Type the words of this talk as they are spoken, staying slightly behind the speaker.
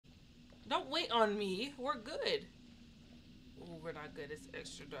Don't wait on me. We're good. Ooh, we're not good. It's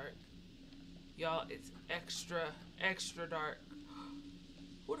extra dark. Y'all, it's extra dark.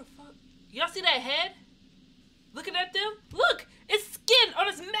 What the fuck? Y'all see that head? Looking at them? Look! It's skin! Oh,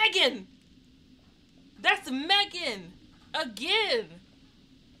 that's Megan! That's Megan! Again!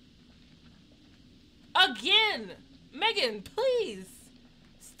 Again! Megan, please!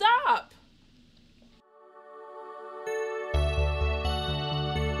 Stop!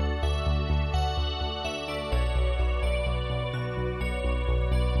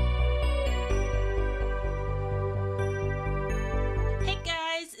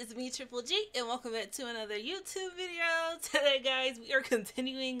 It's me, Triple G, and welcome back to another YouTube video. Today, guys, we are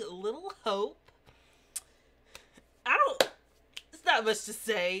continuing Little Hope. It's not much to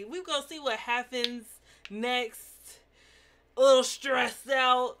say. We're gonna see what happens next. A little stressed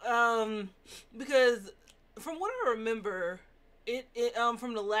out, because from what I remember,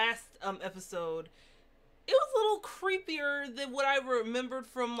 from the last episode, it was a little creepier than what I remembered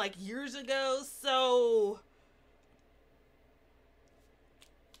from like years ago. So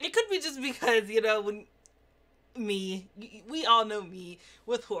it could be just because, you know, we all know me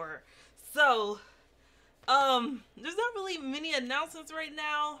with horror. So, there's not really many announcements right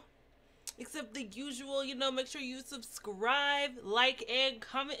now, except the usual, you know, make sure you subscribe, like, and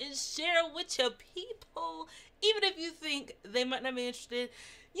comment, and share with your people. Even if you think they might not be interested,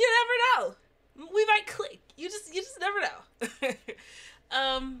 you never know. We might click. You just never know.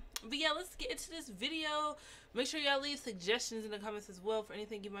 But yeah, let's get into this video. Make sure y'all leave suggestions in the comments as well for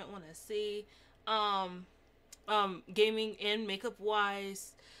anything you might want to see. Gaming and makeup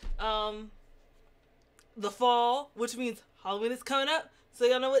wise. The fall, which means Halloween is coming up. So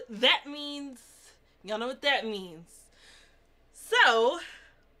y'all know what that means. Y'all know what that means. So,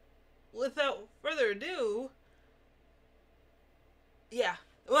 without further ado,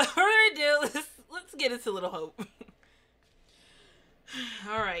 let's get into Little Hope.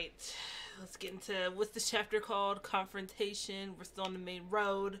 Alright, let's get into, what's this chapter called? Confrontation. We're still on the main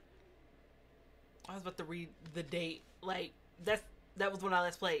road. I was about to read the date. Like, that was when I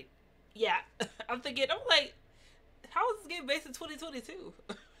last played. Yeah. I'm like, how is this game based in 2022?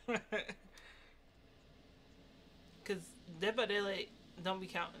 Because Dead by Daylight don't be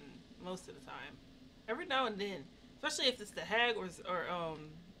counting most of the time. Every now and then. Especially if it's the hag or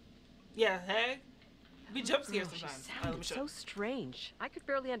hag. Be jump scared sometimes. She sounded so strange. I could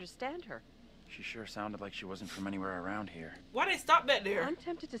barely understand her. She sure sounded like she wasn't from anywhere around here. Why they stop back there? I'm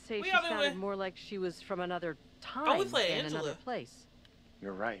tempted to say she sounded more like she was from another time than another place.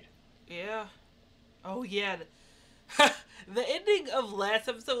 You're right. Yeah. Oh yeah. The ending of last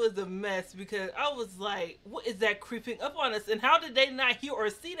episode was a mess because I was like, what is that creeping up on us? And how did they not hear or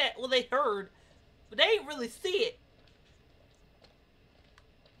see that? Well, they heard, but they didn't really see it.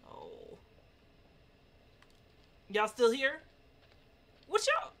 Oh. Y'all still here? What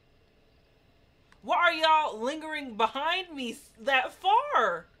y'all? Why are y'all lingering behind me that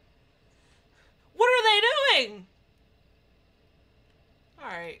far? What are they doing?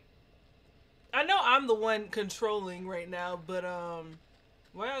 Alright. I know I'm the one controlling right now, but,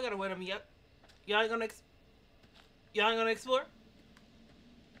 why y'all gotta wait on me? Y'all ain't gonna explore?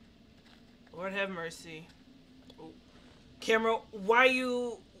 Lord have mercy. Oh. Camera,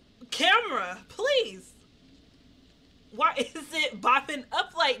 Camera, please! Why is it bopping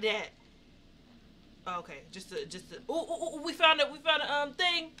up like that? Okay, just a. Ooh, we found a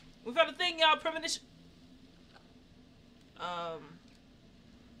thing. We found a thing, y'all. Premonition.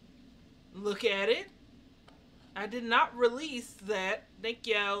 Look at it. I did not release that. Thank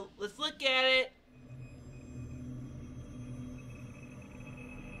y'all. Let's look at it.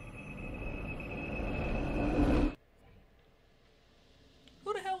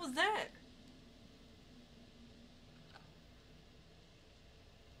 Who the hell was that?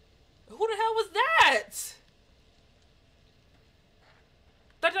 Who the hell was that?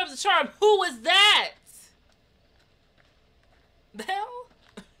 That was a charm. Who was that? The hell?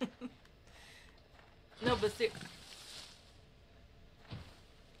 No, but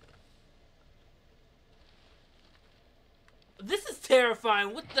this is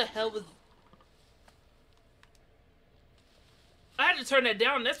terrifying. What the hell was... I had to turn that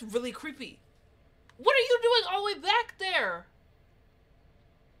down. That's really creepy. What are you doing all the way back there?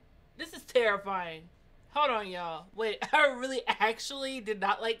 This is terrifying. Hold on, y'all. Wait, I really actually did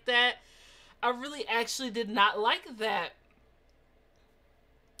not like that. I really actually did not like that.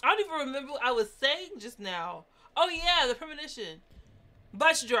 I don't even remember what I was saying just now. Oh yeah, the premonition.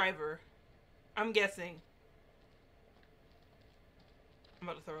 Bus driver. I'm guessing. I'm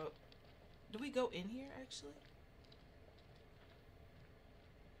about to throw up. Do we go in here, actually?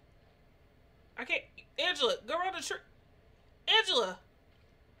 I can't. Angela, go around the tree. Angela!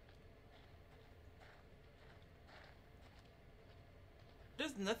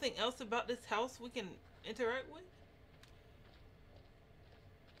 There's nothing else about this house we can interact with?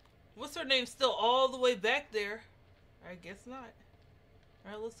 What's her name still all the way back there? I guess not.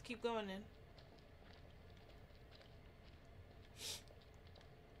 Alright, let's keep going then.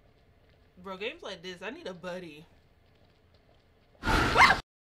 Bro, games like this, I need a buddy.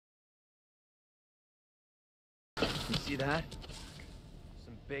 You see that?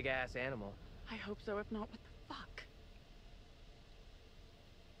 Some big ass animal. I hope so. If not, what the fuck?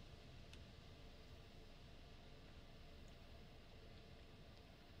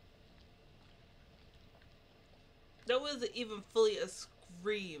 That wasn't even fully a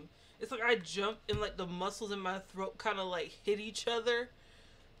scream. It's like I jumped and like the muscles in my throat kind of like hit each other.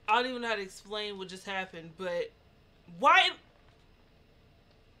 I don't even know how to explain what just happened, but why?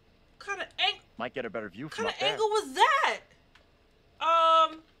 What kind of angle? Might get a better view from What up kind there. of angle was that?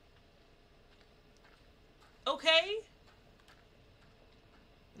 Okay.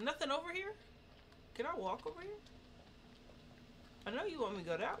 Nothing over here? Can I walk over here? I know you want me to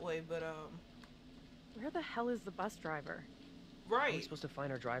go that way, but Where the hell is the bus driver? How are we right. supposed to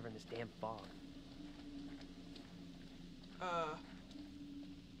find our driver in this damn fog?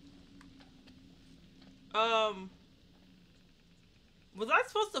 Was I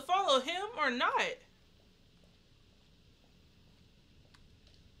supposed to follow him or not?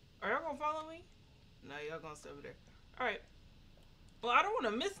 Are y'all gonna follow me? No, y'all gonna stay over there. Alright. Well, I don't want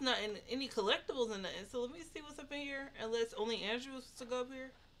to miss nothing, any collectibles and nothing, so let me see what's up in here. Unless only Andrew was to go up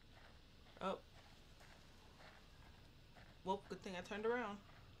here. Oh. Well, good thing I turned around.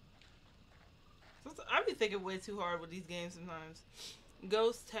 I be thinking way too hard with these games sometimes.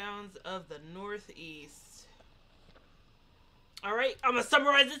 Ghost Towns of the Northeast. Alright, I'm gonna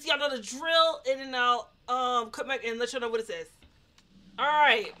summarize this. Y'all know the drill, and then I'll come back and let y'all know what it says.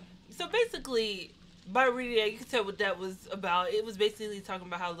 Alright. So basically, by reading it, you can tell what that was about. It was basically talking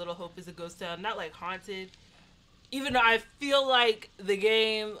about how Little Hope is a ghost town, not like haunted. Even though I feel like the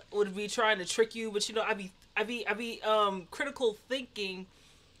game would be trying to trick you, but you know, I be critical thinking,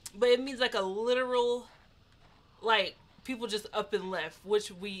 but it means like a literal, like people just up and left,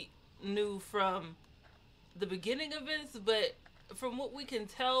 which we knew from the beginning events, but from what we can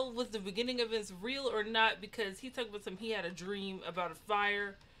tell, was the beginning events real or not? Because he talked about he had a dream about a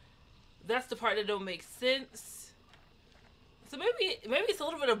fire. That's the part that don't make sense. So maybe it's a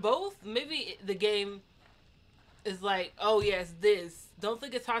little bit of both. Maybe the game is like, oh yes, this. Don't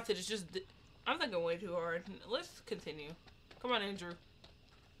think it's haunted. It's just I'm thinking way too hard. Let's continue. Come on, Andrew.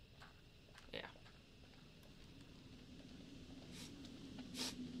 Yeah.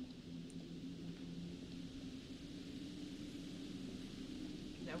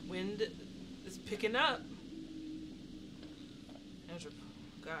 That wind is picking up. Andrew,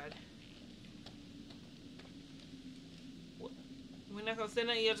 God. We're not gonna say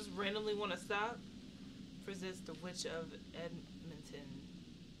nothing. You just randomly want to stop. Presents The Witch of Edmonton.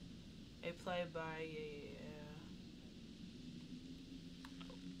 A play by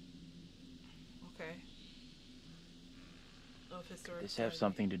okay. Of historic. Could this have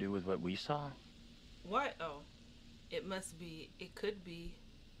something to do with what we saw? What? Oh, it must be. It could be.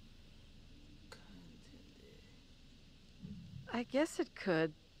 I guess it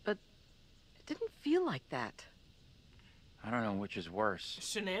could, but it didn't feel like that. I don't know which is worse.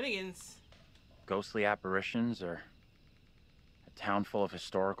 Shenanigans. Ghostly apparitions or a town full of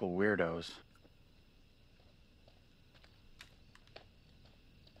historical weirdos.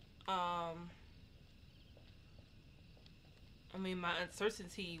 I mean, my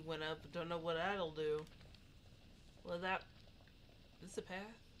uncertainty went up. Don't know what that'll do. Well, this a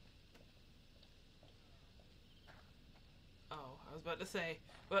path? Oh, I was about to say,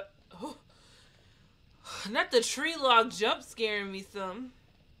 but oh, not the tree log jump scaring me some.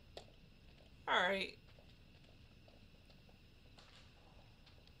 All right.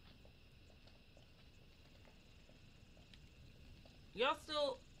 Y'all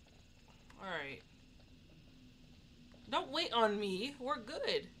still? All right. Don't wait on me. We're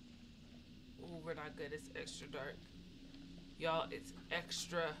good. Ooh, we're not good. It's extra dark. Y'all, it's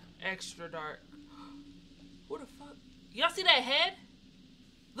extra dark. What the fuck? Y'all see that head?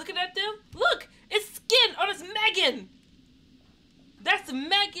 Looking at them? Look! It's skin! Oh, that's Megan! That's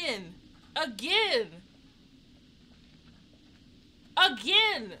Megan! Again!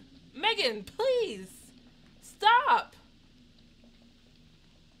 Again! Megan, please! Stop!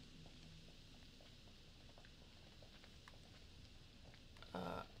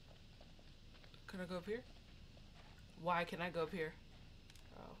 Can I go up here? Why can I go up here?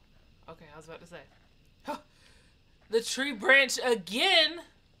 Oh. Okay, I was about to say. The tree branch again?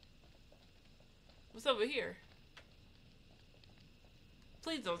 What's over here?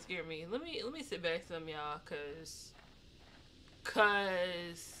 Please don't scare me. Let me sit back some, y'all, cause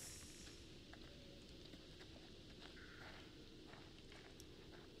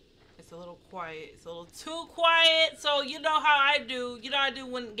it's a little quiet. It's a little too quiet. So you know how I do. You know how I do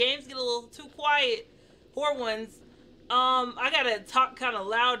when games get a little too quiet. Horror ones. I gotta talk kind of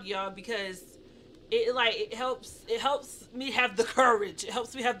loud, y'all, because it helps me have the courage. It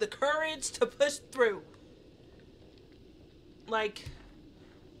helps me have the courage to push through. Like,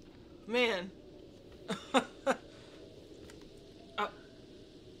 man. Oh,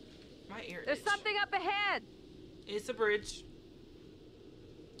 my ear. There's something up ahead. It's a bridge,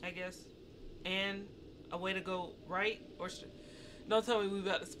 I guess, and a way to go right or don't tell me we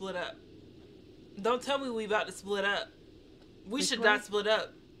about to split up. Don't tell me we about to split up. We should not split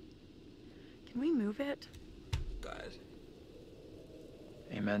up. Can we move it? God.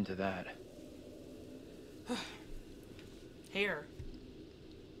 Amen to that. Hair.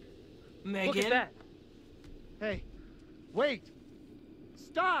 Megan. Look at that. Hey, wait!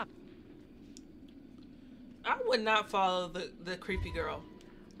 Stop! I would not follow the creepy girl.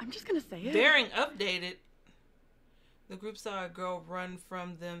 I'm just gonna say it. Bearing updated. The group saw a girl run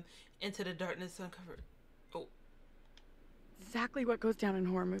from them into the darkness uncovered. Oh. Exactly what goes down in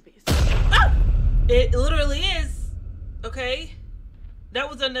horror movies. Ah! It literally is. Okay? That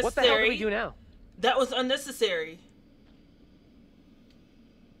was unnecessary. What the hell do we do now? That was unnecessary.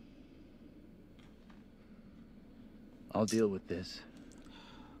 I'll deal with this.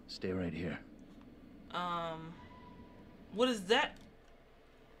 Stay right here. What is that?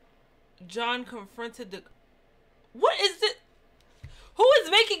 John confronted the... What is it? Who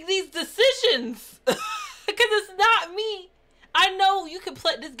is making these decisions? Because it's not me. I know you can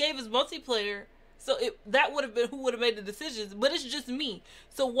play this game as multiplayer, so that would have been who would have made the decisions, but it's just me.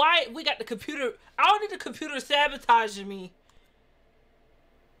 So why we got the computer? I don't need the computer sabotaging me.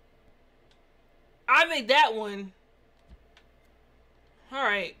 I made that one. All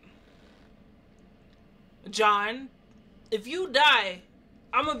right, John, if you die,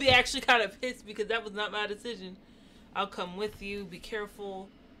 I'm gonna be actually kind of pissed because that was not my decision. I'll come with you. Be careful.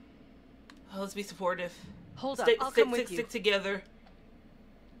 Oh, let's be supportive. Hold up, I'll stick, come with you. Stick together.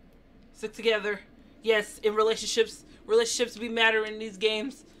 Stick together. Yes, in relationships be matter in these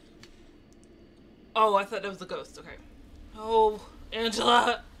games. Oh, I thought that was a ghost. Okay. Oh,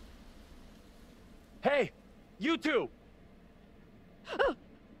 Angela. Hey, you two.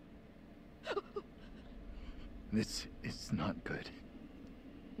 This is not good.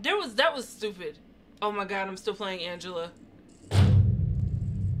 That was stupid. Oh my God, I'm still playing Angela.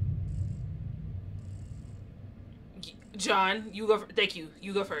 John, you go. Thank you.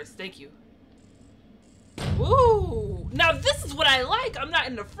 You go first. Thank you. Woo! Now this is what I like. I'm not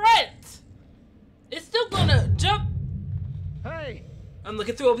in the front. It's still gonna jump. Hey! I'm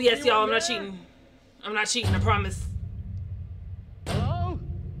looking through OBS, y'all. I'm not there? cheating. I'm not cheating. I promise. Hello?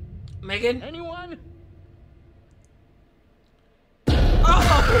 Megan. Anyone?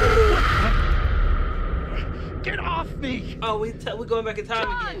 Oh! Get off me! Oh, we're going back in time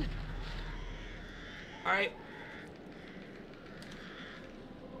John! again. All right.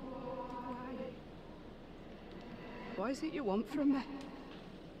 What is it you want from me?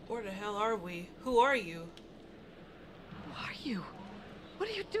 Where the hell are we? Who are you? Who are you? What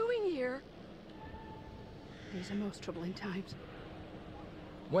are you doing here? These are most troubling times.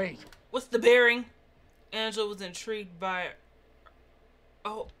 Wait. What's the bearing? Angela was intrigued by...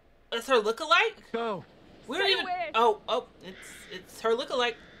 Oh, that's her lookalike? Go. We don't even... away. Oh, it's her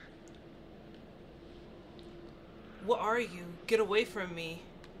lookalike. What are you? Get away from me.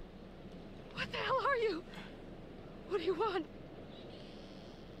 What the hell are you? What do you want?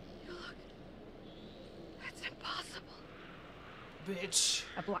 You look... That's impossible. Bitch.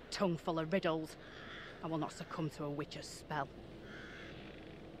 A black tongue full of riddles. I will not succumb to a witch's spell.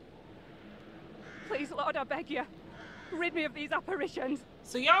 Please, Lord, I beg you. Rid me of these apparitions.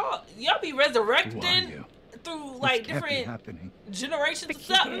 So y'all be resurrecting you? through like This can't be different happening. generations The of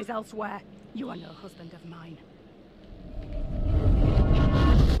key something? is elsewhere. You are no husband of mine.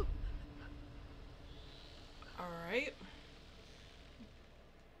 Alright.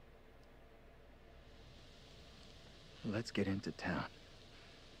 Let's get into town.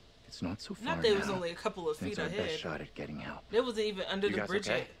 It's not so far Not that it was now. only a couple of feet It's our best ahead. shot at getting out. It wasn't even under You the guys bridge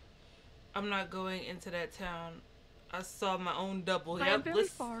okay? yet. I'm not going into that town. I saw my own double. I am Yep, very let's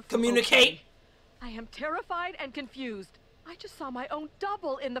far from communicate. okay. I am terrified and confused. I just saw my own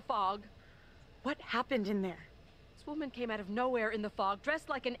double in the fog. What happened in there? This woman came out of nowhere in the fog, dressed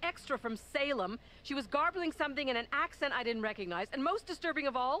like an extra from Salem. She was garbling something in an accent I didn't recognize, and most disturbing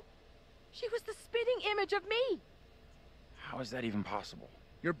of all, she was the spitting image of me. How is that even possible?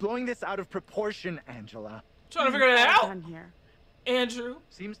 You're blowing this out of proportion, Angela. Trying to figure that out. Done here. Andrew.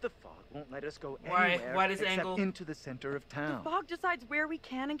 Seems the fog won't let us go Why? anywhere Why this except angle? into the center of The town. fog decides where we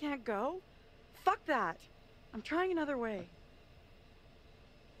can and can't go? Fuck that. I'm trying another way.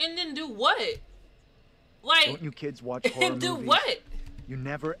 And then do what? Like, Don't you kids watch horror and do movies? what? You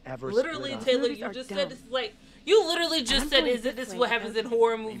never ever Literally, split up. Taylor, Movies you are just dumb. said this like you literally just I'm said, going "Isn't this this way, what happens in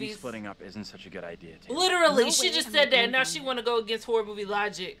horror Maybe movies?" splitting up isn't such a good idea, Taylor. Literally, No she way just am I said that. going Now down she there. want to go against horror movie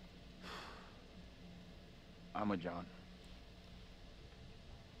logic. I'm with John.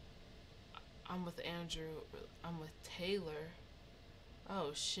 I'm with Andrew. I'm with Taylor.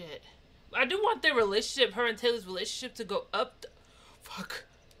 Oh shit! I do want their relationship, her and Taylor's relationship, to go up. Fuck.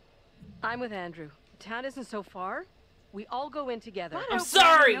 I'm with Andrew. The town isn't so far. We all go in together. What I'm out,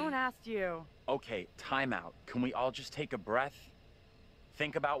 sorry! No one asked you. Okay, time out. Can we all just take a breath?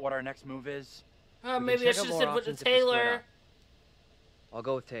 Think about what our next move is? Maybe I should have said with the Taylor. I'll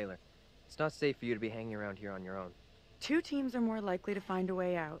go with Taylor. It's not safe for you to be hanging around here on your own. 2 teams are more likely to find a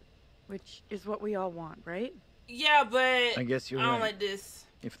way out, which is what we all want, right? Yeah, but I guess you're I don't right. like this.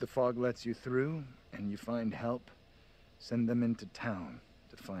 If the fog lets you through and you find help, send them into town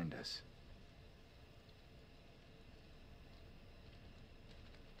to find us.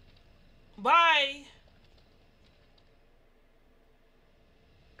 Bye.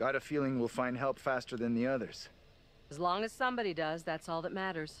 Got a feeling we'll find help faster than the others. As long as somebody does, that's all that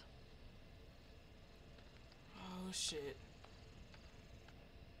matters. Oh shit.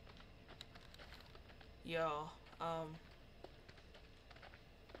 Y'all,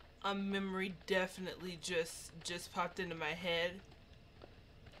 a memory definitely just popped into my head.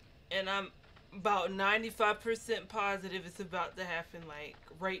 And I'm about 95% positive it's about to happen, like,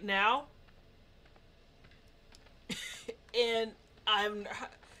 right now. And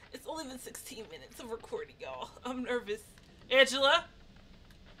it's only been 16 minutes of recording, y'all. I'm nervous. Angela?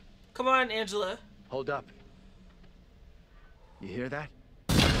 Come on, Angela. Hold up. You hear that?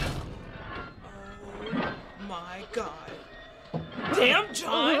 Oh my god. Damn,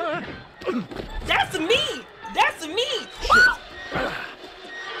 John! That's me! That's me!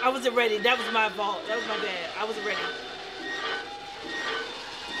 I wasn't ready. That was my fault. That was my bad. I wasn't ready.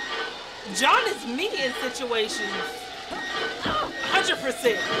 John is me in situations.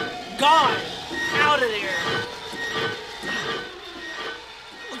 100%. Gone. Out of there.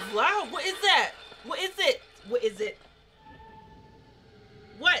 That was loud. What is that? What is it? What is it?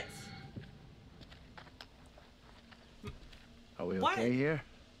 What? Are we What? okay here?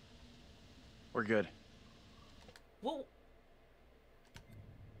 We're good. What?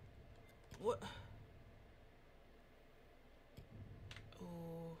 What?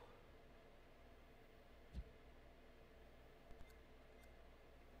 Oh.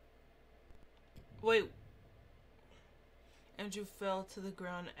 Wait. Andrew fell to the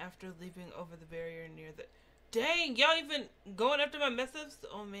ground after leaping over the barrier near the... Dang, y'all even going after my mess ups?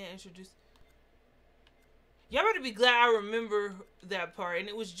 Oh man, introduced... Y'all better be glad I remember that part. And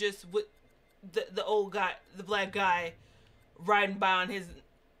it was just with the old guy, the black guy, riding by on his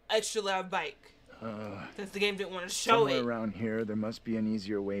extra loud bike. Since the game didn't want to show Somewhere it. around here, there must be an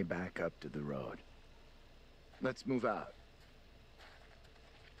easier way back up to the road. Let's move out.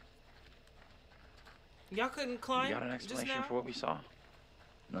 Y'all couldn't climb You got an just explanation now? for what we saw?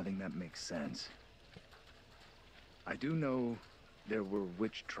 Nothing that makes sense. I do know there were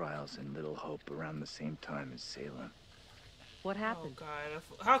witch trials in Little Hope around the same time as Salem. What Oh happened? god,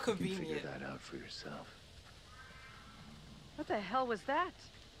 how You can figure convenient. that out for yourself. What the hell was that?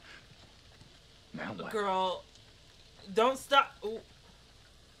 Now what? Girl, don't stop. Ooh.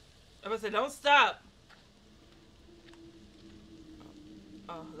 I was gonna say, don't stop.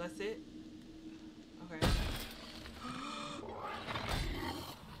 Oh, that's it? Okay.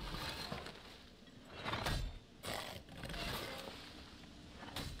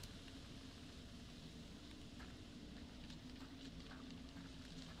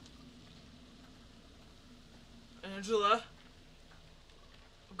 Angela?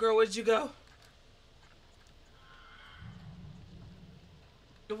 Girl, where'd you go?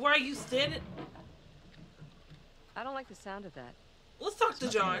 Why are you standing? I don't like the sound of that. Let's talk to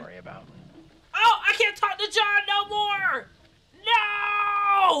Nothing John. to worry about. Oh, I can't talk to John no more!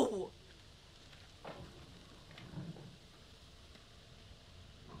 No!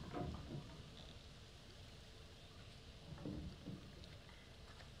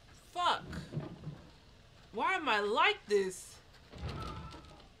 Fuck. Why am I like this?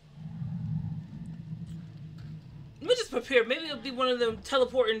 here. Maybe it'll be one of them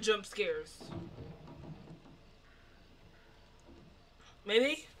teleporting jump scares.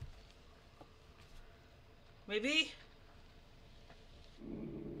 Maybe? Maybe?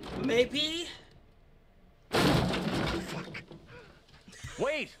 Maybe? Fuck.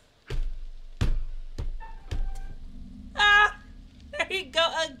 Wait! Ah! There he go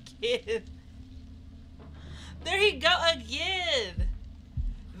again. There he go again.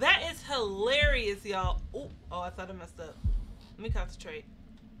 That is hilarious, y'all. Ooh. Oh, I thought I messed up. Let me concentrate.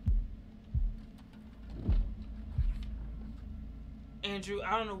 Andrew,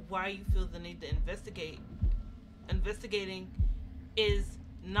 I don't know why you feel the need to investigate. Investigating is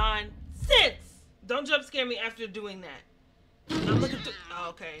nonsense. Don't jump scare me after doing that. I'm looking through. Oh,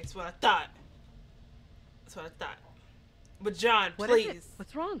 okay, that's what I thought. That's what I thought. But John, What please. is it?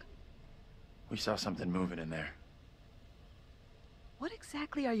 What's wrong? We saw something moving in there. What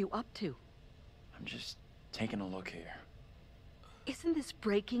exactly are you up to? I'm just taking a look here. Isn't this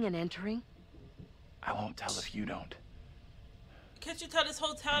breaking and entering? I won't tell if you don't. Can't you tell this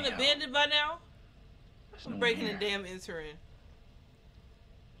whole town Anyhow, abandoned by now? There's I'm no one breaking here. and damn entering.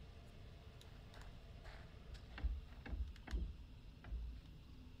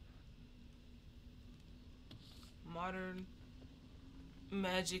 Modern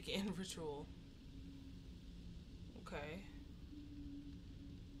magic and ritual. Okay.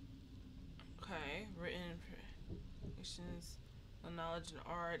 Okay. Written traditions, knowledge and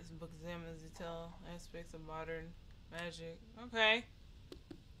art. This book examines detail aspects of modern magic. Okay.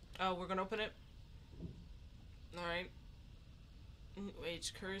 Oh, we're gonna open it. All right.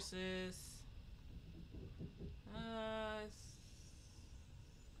 Age curses.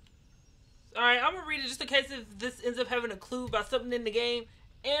 All right, I'm gonna read it just in case if this ends up having a clue about something in the game,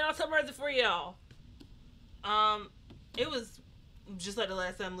 and I'll summarize it for y'all. It was just like the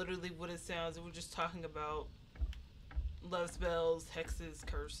last time, literally what it sounds. We're just talking about love spells, hexes,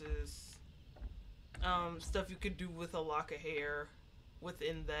 curses, stuff you could do with a lock of hair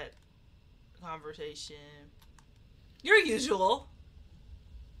within that conversation. Your usual.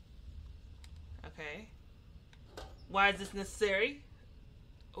 Okay. Why is this necessary?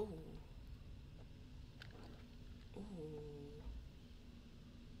 Ooh. Ooh.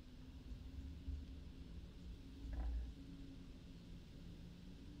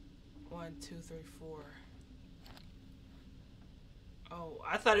 1, 2, 3, 4. Oh,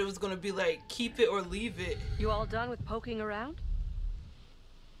 I thought it was gonna be like keep it or leave it. You all done with poking around?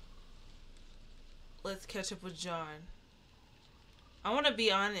 Let's catch up with John. I want to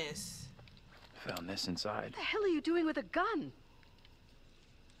be honest. Found this inside. What the hell are you doing with a gun?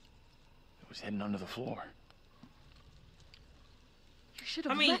 It was hidden under the floor. You should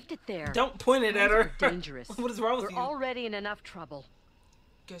have left it there. Don't point it at Guns her. are dangerous. What is wrong with We're you? already in enough trouble.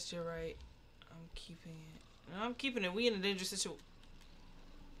 Guess you're right. I'm keeping it. No, I'm keeping it. We in a dangerous situation.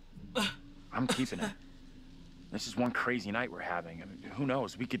 I'm keeping it. This is one crazy night we're having. I mean, who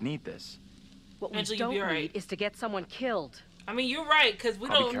knows? We could need this. What we Angela, you don't be all need right. is to get someone killed. I mean, you're right, because we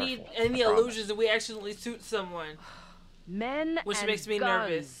I'll be don't need careful. any I promise. illusions that we accidentally shoot someone. Men Which and makes me guns.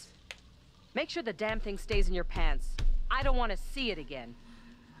 nervous. Make sure the damn thing stays in your pants. I don't want to see it again.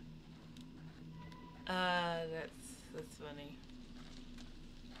 That's funny.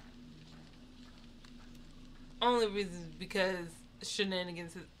 Only reason is because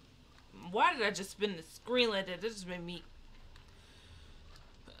shenanigans. Why did I just spin the screen like that? That just made me.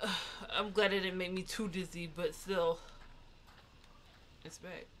 I'm glad it didn't make me too dizzy, but still. It's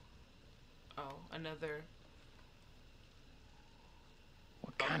back. Oh, another.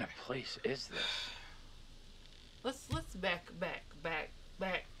 What kind of place is this? Let's back.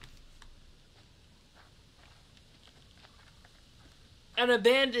 An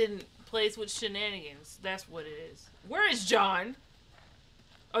abandoned place with shenanigans. That's what it is. Where is John?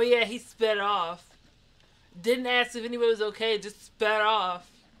 Oh yeah, he sped off. Didn't ask if anybody was okay, just sped off.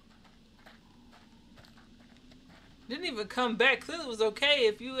 Didn't even come back. Clearly it was okay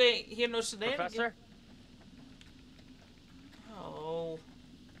if you ain't hear no shenanigans. Professor? Oh.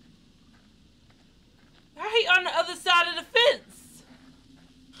 Why he on the other side of the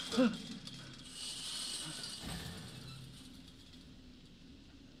fence?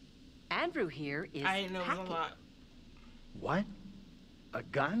 Andrew here is I ain't know it was a packing. lot. What? A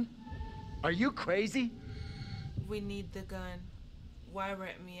gun? Are you crazy? We need the gun. Why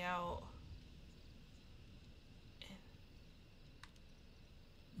rat me out?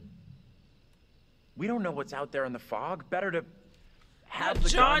 We don't know what's out there in the fog. Better to have Let the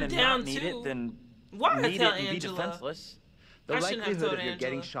John gun and down, not need too. it than Why I need it tell and be Angela? defenseless. The I shouldn't have likelihood told of your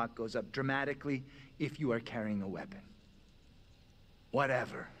getting Angela. shot goes up dramatically if you are carrying a weapon.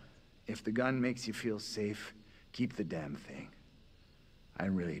 Whatever. If the gun makes you feel safe, Keep the damn thing. I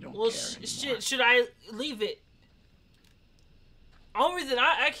really don't Well, care anymore. shit, should I leave it? Only reason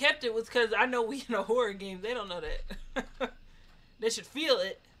I kept it was because I know we in a horror game. They don't know that. They should feel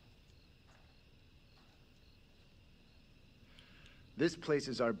it. This place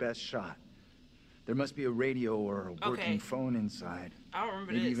is our best shot. There must be a radio or a working Okay. phone inside. I don't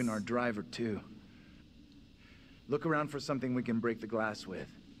remember Maybe this. even our driver, too. Look around for something we can break the glass with.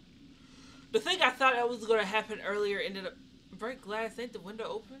 The thing I thought that was going to happen earlier ended up... Break glass, ain't the window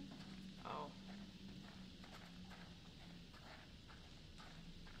open? Oh.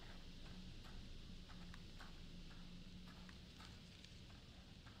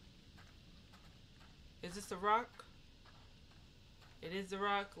 Is this the rock? It is the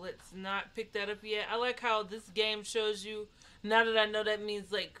rock. Let's not pick that up yet. I like how this game shows you... Now that I know that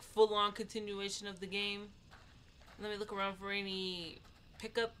means like full-on continuation of the game. Let me look around for any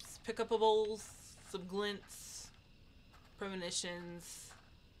pickups, pickupables, some glints, premonitions,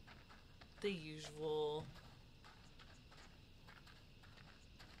 the usual.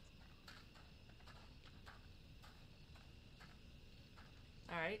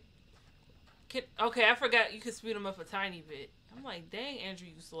 Alright. Okay, I forgot you could speed them up a tiny bit. I'm like, dang, Andrew,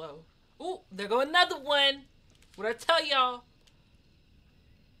 you slow. Ooh, there go another one. What'd I tell y'all?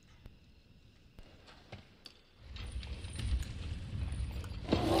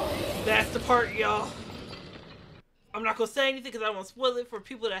 That's the part, y'all. I'm not gonna say anything because I don't want to spoil it for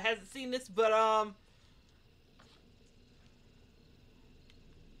people that hasn't seen this, but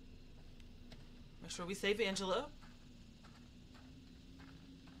make sure we save Angela.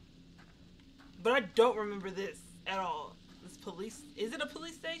 But I don't remember this at all. This police... Is it a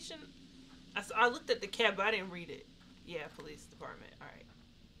police station? I looked at the cab, but I didn't read it. Yeah, police department. Alright.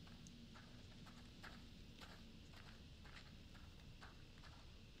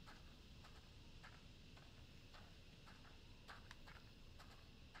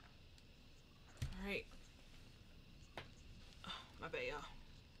 Alright. Oh, my bad, y'all.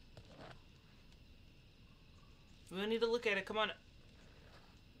 We don't need to look at it. Come on.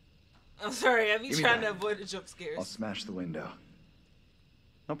 I'm sorry, I've been Give me trying that. to avoid the jump scares. I'll smash the window.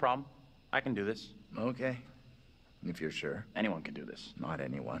 No problem. I can do this. Okay. If you're sure. Anyone can do this. Not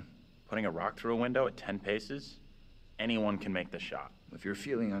anyone. Putting a rock through a window at 10 paces? Anyone can make the shot. If you're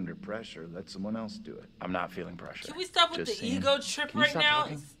feeling under pressure, let someone else do it. I'm not feeling pressure. Can we stop with Just the saying. ego trip Can you right stop now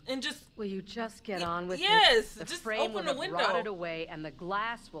talking? and just... Will you just get on with Yes, it? The just frame open will the have window. rotted away, and the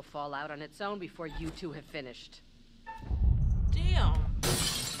glass will fall out on its own before you two have finished. Damn.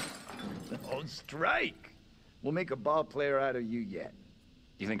 Oh, strike! We'll make a ball player out of you yet.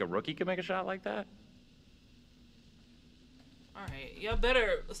 Do you think a rookie could make a shot like that? Alright, y'all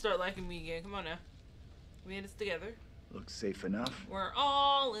better start liking me again. Come on now. We in this together. Looks safe enough. We're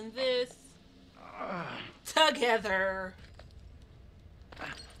all in this together.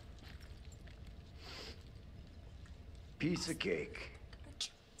 Piece of cake.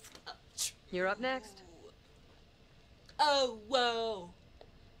 You're up next. Oh, whoa.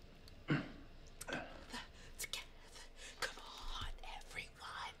 Together. Come on,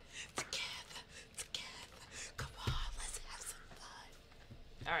 everyone. Together. Come on, let's have some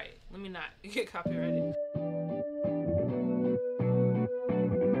fun. Alright, let me not get copyrighted.